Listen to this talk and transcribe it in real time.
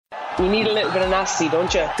You need a little bit of nasty,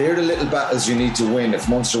 don't you? They're the little battles you need to win if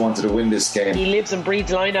Munster wanted to win this game. He lives and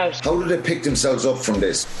breathes line out. How do they pick themselves up from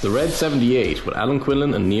this? The Red 78 with Alan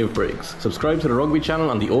Quinlan and Niamh Briggs. Subscribe to the Rugby channel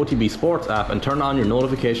on the OTB Sports app and turn on your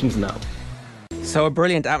notifications now. So a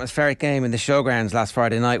brilliant atmospheric game in the Showgrounds last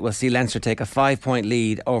Friday night will see Leinster take a 5-point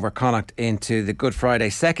lead over Connacht into the Good Friday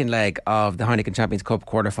second leg of the Heineken Champions Cup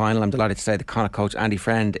quarter-final. I'm delighted to say the Connacht coach Andy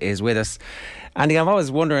Friend is with us. Andy, I'm always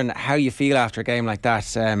wondering how you feel after a game like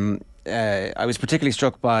that. I was particularly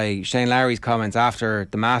struck by Shane Lowry's comments after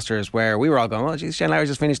the Masters, where we were all going, well, geez, Shane Lowry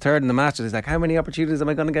just finished third in the Masters. He's like, how many opportunities am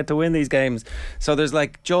I going to get to win these games? So there's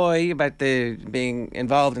like joy about the being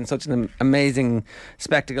involved in such an amazing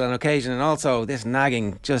spectacle and occasion, and also this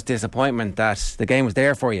nagging just disappointment that the game was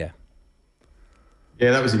there for you. Yeah,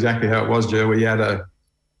 that was exactly how it was, Joe. We had a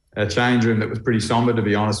change room that was pretty sombre, to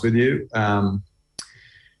be honest with you.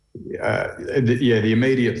 The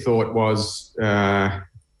immediate thought was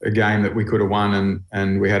a game that we could have won,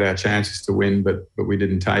 and we had our chances to win, but we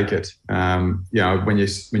didn't take it. When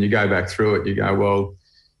you go back through it, you go, well,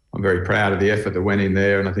 I'm very proud of the effort that went in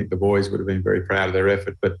there, and I think the boys would have been very proud of their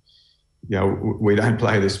effort. But we don't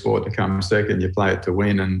play this sport to come second. You play it to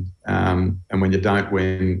win, and when you don't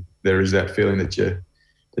win, there is that feeling that you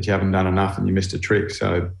haven't done enough and you missed a trick.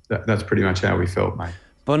 So that's pretty much how we felt, mate.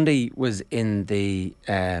 Bundy was in the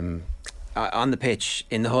on the pitch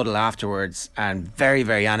in the huddle afterwards and very,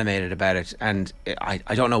 very animated about it, and I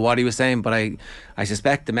don't know what he was saying, but I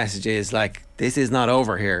suspect the message is like, this is not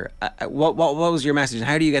over here. What was your message, and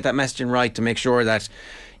how do you get that messaging right to make sure that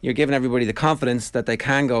you're giving everybody the confidence that they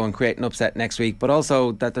can go and create an upset next week, but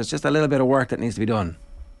also that there's just a little bit of work that needs to be done?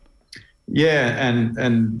 Yeah,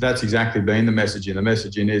 and that's exactly been the messaging. The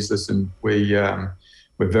messaging is, listen,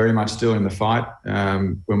 we're very much still in the fight.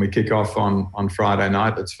 When we kick off on Friday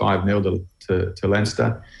night, it's 5-0 to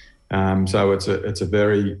Leinster. So it's a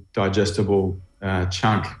very digestible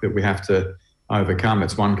chunk that we have to overcome.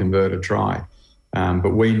 It's one converted try.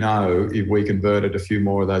 But we know if we converted a few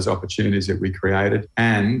more of those opportunities that we created,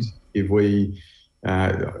 and if we,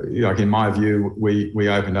 like in my view, we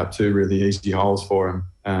opened up 2 really easy holes for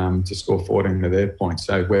them to score 14 of their points.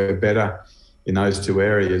 So we're better in those 2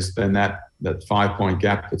 areas, then that 5-point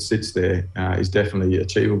gap that sits there is definitely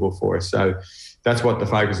achievable for us. So that's what the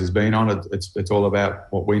focus has been on. It's all about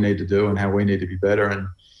what we need to do and how we need to be better,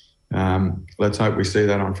 and let's hope we see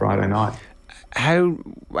that on Friday night. How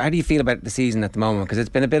do you feel about the season at the moment? Because it's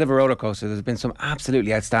been a bit of a roller coaster. There's been some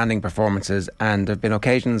absolutely outstanding performances, and there have been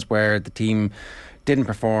occasions where the team didn't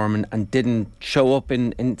perform and didn't show up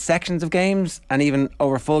in sections of games and even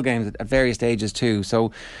over full games at various stages too.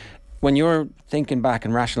 So when you're thinking back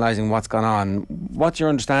and rationalising what's gone on, what's your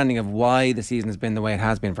understanding of why the season has been the way it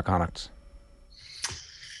has been for Connacht?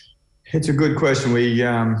 It's a good question. We've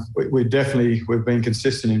been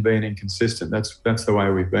consistent in being inconsistent. That's the way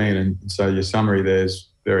we've been, and so your summary there is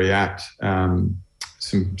very apt.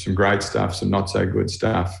 Some great stuff, some not so good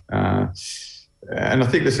stuff, and I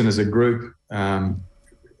think, listen, as a group, and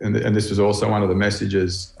this was also one of the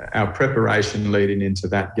messages, our preparation leading into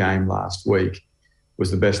that game last week was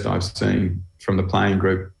the best I've seen from the playing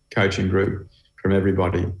group, coaching group, from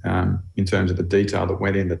everybody, in terms of the detail that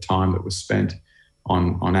went in, the time that was spent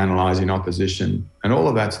on analysing opposition, and all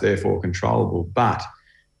of that's therefore controllable. But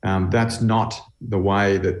that's not the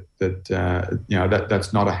way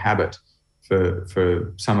that's not a habit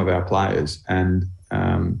for some of our players, and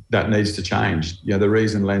that needs to change. The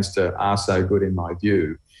reason Leinster are so good, in my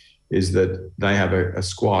view, is that they have a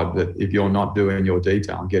squad that if you're not doing your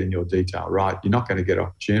detail and getting your detail right, you're not going to get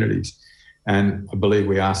opportunities. And I believe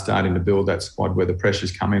we are starting to build that squad where the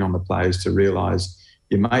pressure's coming on the players to realise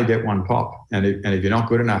you may get one pop, and if you're not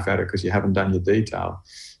good enough at it because you haven't done your detail,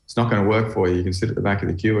 it's not going to work for you. You can sit at the back of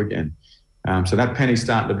the queue again. So that penny's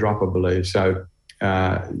starting to drop, I believe. So,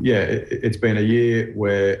 it's been a year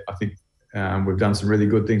where I think we've done some really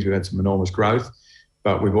good things. We've had some enormous growth,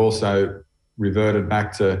 but we've also reverted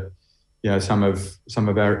back to some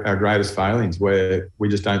of our greatest failings, where we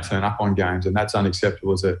just don't turn up on games, and that's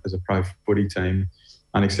unacceptable as a pro footy team,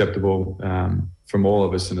 unacceptable from all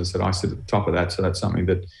of us. And as I said, I sit at the top of that, so that's something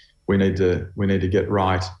that we need to get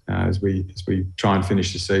right as we try and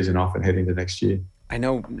finish the season off and head into next year. I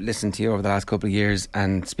know, listening to you over the last couple of years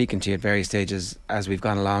and speaking to you at various stages as we've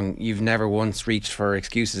gone along, you've never once reached for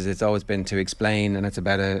excuses. It's always been to explain, and it's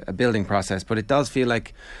about a building process. But it does feel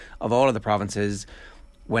like, of all of the provinces,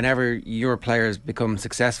 whenever your players become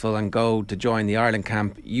successful and go to join the Ireland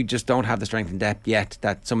camp, you just don't have the strength and depth yet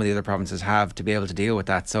that some of the other provinces have to be able to deal with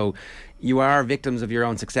that. So you are victims of your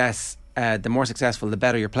own success. The more successful, the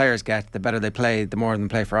better your players get, the better they play, the more of them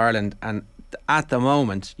play for Ireland. And at the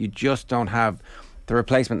moment, you just don't have the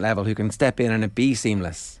replacement level who can step in and it be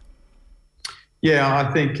seamless? Yeah,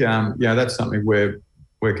 I think that's something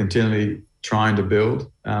we're continually trying to build.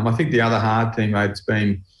 I think the other hard thing, mate, it's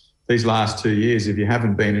been these last 2 years. If you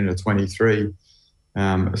haven't been in a 23,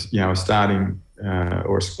 a starting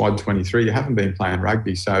or a squad 23, you haven't been playing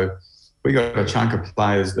rugby. So we got a chunk of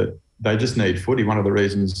players that they just need footy. One of the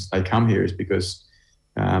reasons they come here is because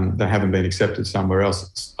they haven't been accepted somewhere else.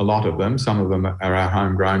 It's a lot of them. Some of them are our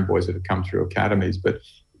homegrown boys that have come through academies. But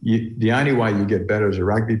the only way you get better as a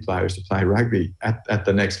rugby player is to play rugby at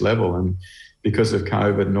the next level. And because of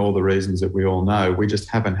COVID and all the reasons that we all know, we just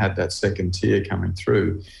haven't had that second tier coming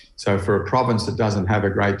through. So for a province that doesn't have a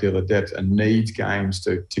great deal of depth and needs games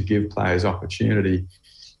to give players opportunity,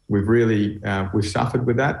 we've suffered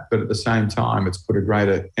with that. But at the same time, it's put a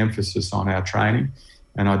greater emphasis on our training.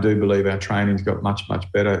 And I do believe our training's got much,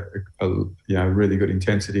 much better, really good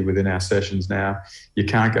intensity within our sessions now. You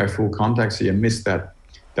can't go full contact, so you miss that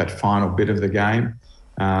final bit of the game.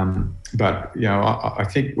 But I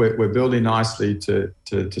think we're building nicely to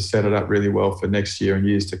set it up really well for next year and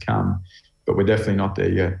years to come. But we're definitely not there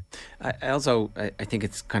yet. I think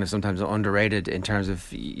it's kind of sometimes underrated in terms of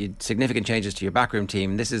significant changes to your backroom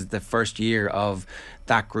team. This is the first year of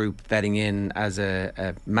that group bedding in as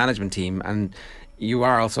a management team, and you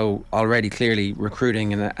are also already clearly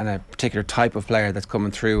recruiting and a particular type of player that's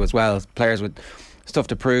coming through as well. Players with stuff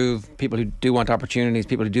to prove, people who do want opportunities,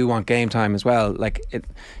 people who do want game time as well.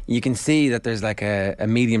 You can see that there's like a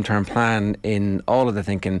medium-term plan in all of the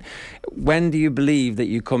thinking. When do you believe that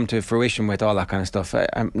you come to fruition with all that kind of stuff?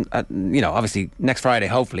 Obviously next Friday,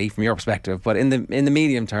 hopefully, from your perspective. But in the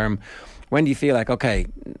medium term, when do you feel like, okay,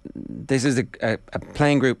 this is a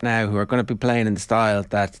playing group now who are going to be playing in the style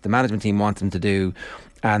that the management team wants them to do,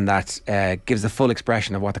 and that gives the full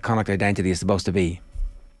expression of what the Connacht identity is supposed to be?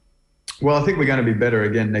 Well, I think we're going to be better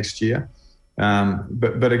again next year.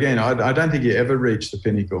 But again, I don't think you ever reach the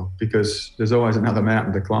pinnacle because there's always another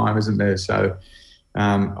mountain to climb, isn't there? So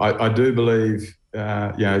I do believe,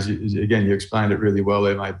 you explained it really well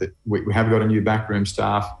there, mate, that we have got a new backroom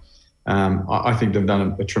staff. I think they've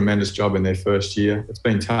done a tremendous job in their first year. It's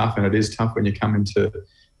been tough, and it is tough when you come into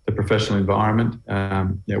the professional environment.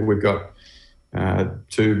 We've got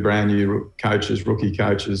two brand new coaches, rookie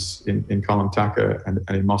coaches in Colin Tucker and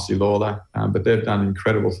in Mossy Lawler, but they've done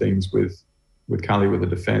incredible things with Cully with the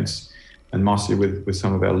defence and Mossy with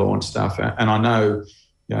some of our launch stuff. And I know,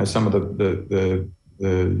 some of the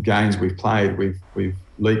games we've played, we've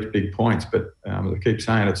leaked big points, but I keep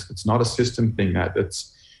saying it's not a system thing.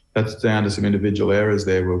 That's down to some individual areas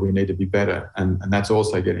there where we need to be better, and that's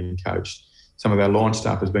also getting coached. Some of our launch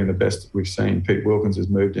stuff has been the best we've seen. Pete Wilkins has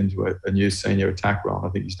moved into a new senior attack role. I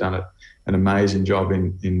think he's done an amazing job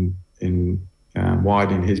in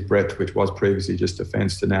widening his breadth, which was previously just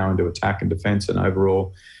defence, to now into attack and defence and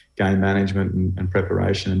overall game management and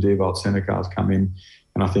preparation. And Diewald Senegal's come in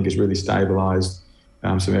and I think has really stabilised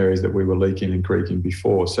some areas that we were leaking and creaking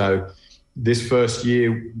before. So this first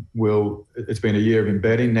year it's been a year of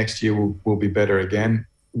embedding. Next year we'll be better again.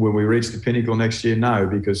 Will we reach the pinnacle next year? No,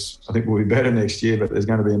 because I think we'll be better next year, but there's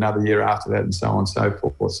going to be another year after that and so on and so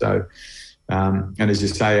forth. So, and as you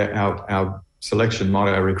say, our selection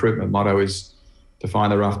motto, our recruitment motto is to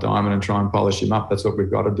find the rough diamond and try and polish him up. That's what we've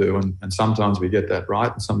got to do. And sometimes we get that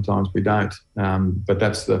right and sometimes we don't. But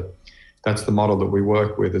that's the model that we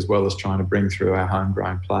work with, as well as trying to bring through our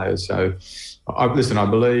homegrown players. So, I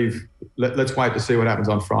believe, let's wait to see what happens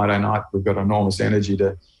on Friday night. We've got enormous energy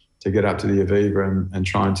to get up to the Aviva and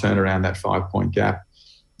try and turn around that 5-point gap.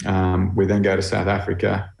 We then go to South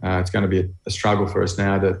Africa. It's going to be a struggle for us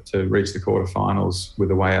now to reach the quarterfinals with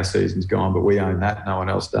the way our season's gone, but we own that. No one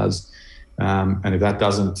else does. And if that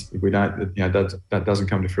doesn't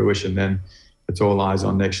come to fruition, then it's all eyes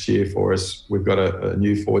on next year for us. We've got a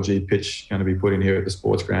new 4G pitch going to be put in here at the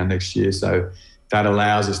sports ground next year. So that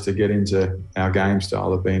allows us to get into our game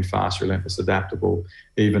style of being fast, relentless, adaptable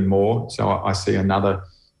even more. So I see another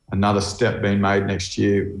step being made next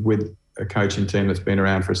year with a coaching team that's been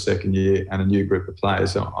around for a second year and a new group of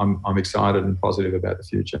players. So I'm excited and positive about the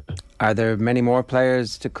future. Are there many more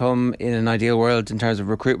players to come in an ideal world in terms of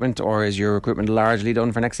recruitment, or is your recruitment largely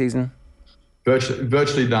done for next season?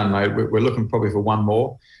 Virtually done, mate. We're looking probably for one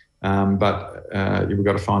more, but we've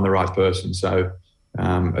got to find the right person. So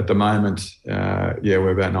at the moment,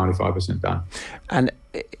 we're about 95% done. And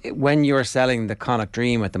when you're selling the Connacht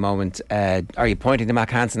dream at the moment, are you pointing to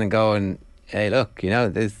Mac Hansen and going, hey, look,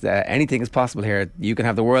 there's anything is possible here. You can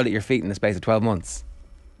have the world at your feet in the space of 12 months.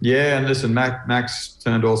 Yeah, and listen, Mac's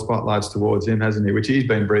turned all spotlights towards him, hasn't he? Which he's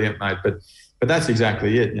been brilliant, mate. But that's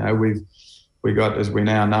exactly it. we got, as we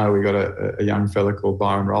now know, we got a young fella called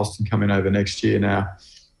Byron Ralston coming over next year now.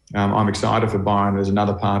 I'm excited for Byron. There's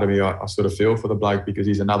another part of me, I sort of feel for the bloke because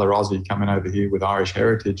he's another Aussie coming over here with Irish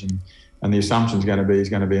heritage, and the assumption's going to be he's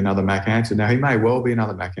going to be another Mack Hansen. Now, he may well be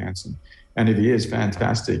another Mack Hansen, and if he is,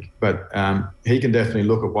 fantastic. But he can definitely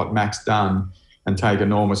look at what Mack's done and take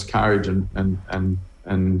enormous courage and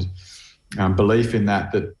belief in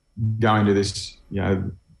that going to this,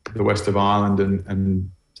 the west of Ireland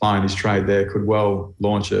and plying his trade there could well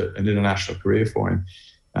launch an international career for him.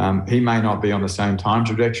 He may not be on the same time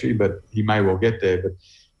trajectory, but he may well get there. But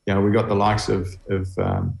we got the likes of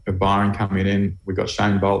Byron coming in. We got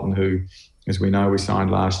Shane Bolton, who, as we know, we signed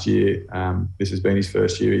last year. This has been his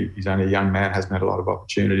first year. He's only a young man, hasn't had a lot of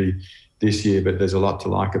opportunity this year, but there's a lot to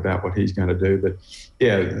like about what he's going to do. But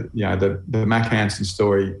the Mack Hansen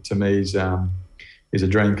story to me is a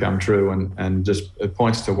dream come true, and just it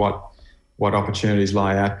points to what opportunities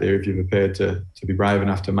lie out there if you're prepared to be brave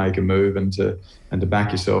enough to make a move and to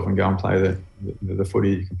back yourself and go and play the footy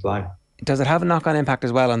you can play. Does it have a knock-on impact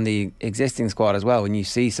as well on the existing squad as well, when you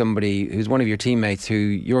see somebody who's one of your teammates who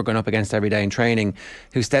you're going up against every day in training,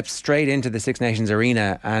 who steps straight into the Six Nations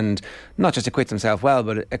arena and not just acquits himself well,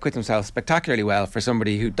 but acquits himself spectacularly well for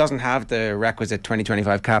somebody who doesn't have the requisite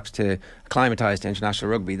 20-25 caps to acclimatise to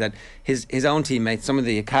international rugby, that his own teammates, some of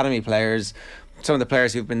the academy players, some of the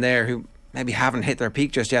players who've been there who maybe haven't hit their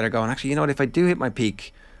peak just yet are going, actually, if I do hit my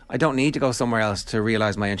peak, I don't need to go somewhere else to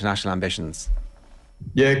realise my international ambitions.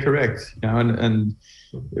 Yeah, correct. And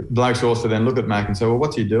blokes also then look at Mack and say, well,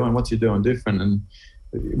 what's he doing? What's he doing different? And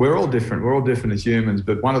we're all different. We're all different as humans.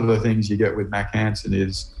 But one of the things you get with Mack Hansen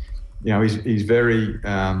is, he's very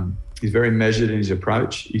measured in his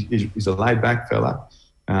approach. He's a laid-back fella.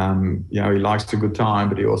 He likes a good time,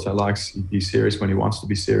 but he also likes to be serious when he wants to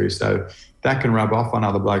be serious. So that can rub off on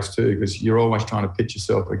other blokes too, because you're always trying to pitch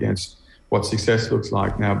yourself against what success looks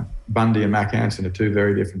like. Now, Bundy and Mack Hansen are two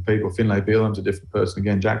very different people. Finlay Beelam's a different person.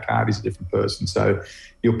 Again, Jack Carty's a different person. So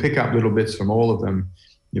you'll pick up little bits from all of them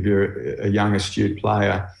if you're a young, astute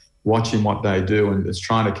player, watching what they do, and it's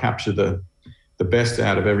trying to capture the best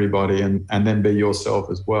out of everybody and then be yourself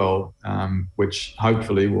as well, which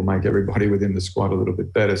hopefully will make everybody within the squad a little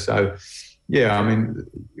bit better. So,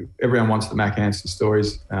 everyone wants the Mack Hansen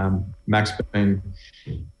stories. Mack's been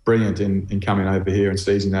brilliant in coming over here and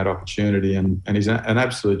seizing that opportunity, and he's an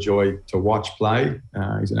absolute joy to watch play.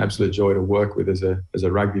 He's an absolute joy to work with as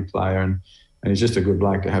a rugby player, and he's just a good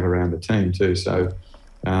bloke to have around the team too. So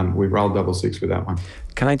we've rolled double six with that one.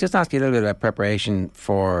 Can I just ask you a little bit about preparation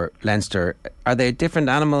for Leinster? Are they a different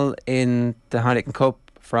animal in the Heineken Cup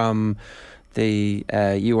from the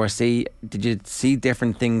URC? Did you see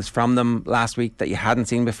different things from them last week that you hadn't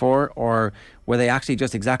seen before, or were they actually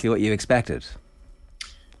just exactly what you expected?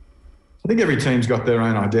 I think every team's got their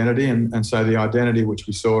own identity, and so the identity which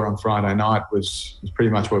we saw on Friday night was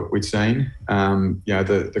pretty much what we'd seen.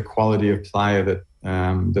 The quality of player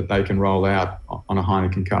that they can roll out on a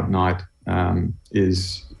Heineken Cup night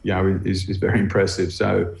is very impressive.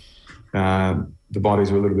 So the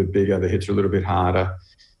bodies are a little bit bigger, the hits are a little bit harder,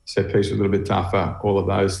 set piece a little bit tougher, all of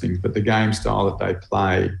those things. But the game style that they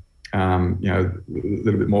play, a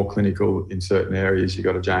little bit more clinical in certain areas. You've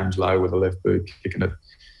got a James Lowe with a left boot kicking it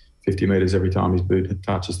 50 metres every time his boot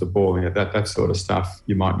touches the ball. That sort of stuff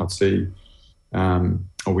you might not see,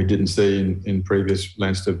 or we didn't see in previous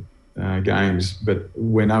Leinster games. But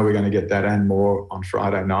we know we're going to get that and more on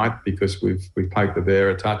Friday night because we've poked the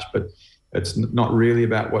bear a touch. But it's not really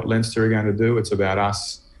about what Leinster are going to do. It's about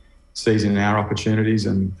us seizing our opportunities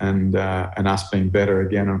and us being better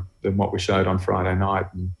again than what we showed on Friday night.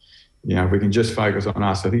 And if we can just focus on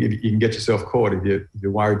us, I think you can get yourself caught if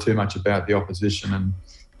you're worried too much about the opposition and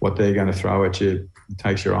what they're going to throw at you. It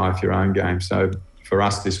takes your eye off your own game. So for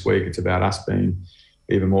us this week, it's about us being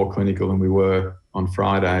even more clinical than we were on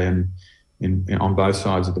Friday and on both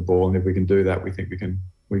sides of the ball. And if we can do that, we think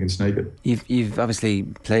we can sneak it. You've obviously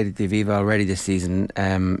played at the Aviva already this season.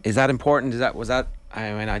 Is that important?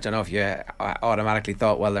 I don't know if you automatically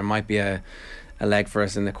thought, well, there might be a leg for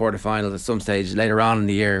us in the quarterfinals at some stage later on in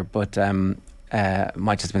the year, but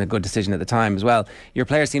might just have been a good decision at the time as well. Your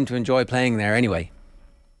players seem to enjoy playing there anyway.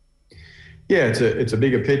 Yeah, it's a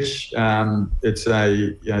bigger pitch. It's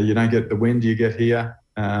you don't get the wind you get here.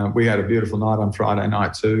 We had a beautiful night on Friday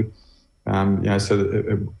night too.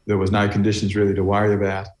 So there was no conditions really to worry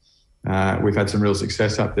about. We've had some real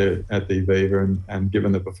success up there at the Aviva, and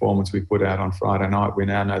given the performance we put out on Friday night, we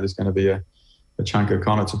now know there's going to be a chunk of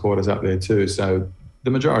Connacht supporters up there too. So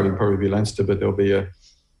the majority will probably be Leinster, but there'll be a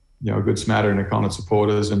good smattering of Connacht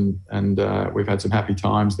supporters, and we've had some happy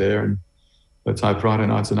times there, and let's hope Friday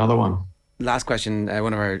night's another one. Last question.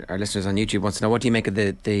 One of our listeners on YouTube wants to know, what do you make of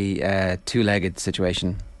the two-legged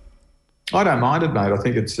situation? I don't mind it, mate. I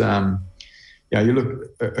think it's, you look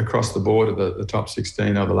across the board at the top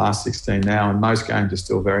 16 or the last 16 now, and most games are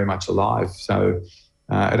still very much alive. So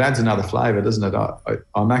it adds another flavour, doesn't it?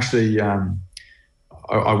 I'm actually,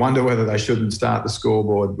 I wonder whether they shouldn't start the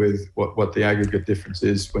scoreboard with what the aggregate difference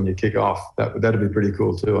is when you kick off. That'd be pretty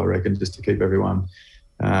cool too, I reckon, just to keep everyone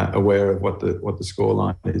aware of what the score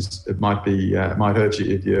line is. It might hurt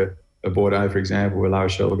you if you're a Bordeaux, for example, where La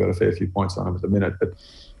Rochelle got a fair few points on them at the minute, but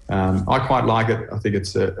I quite like it. I think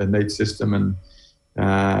it's a neat system, and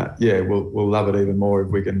we'll love it even more if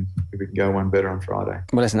we can go one better on Friday.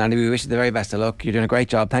 Well, listen, Andy, we wish you the very best of luck. You're doing a great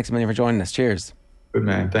job. Thanks a million for joining us. Cheers. Good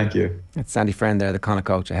man, thank you. It's Sandy Friend there, the Connacht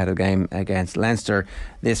coach, ahead of the game against Leinster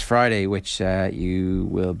this Friday, which you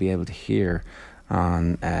will be able to hear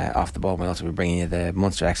on Off the Ball. We'll also be bringing you the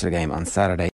Munster Exeter game on Saturday.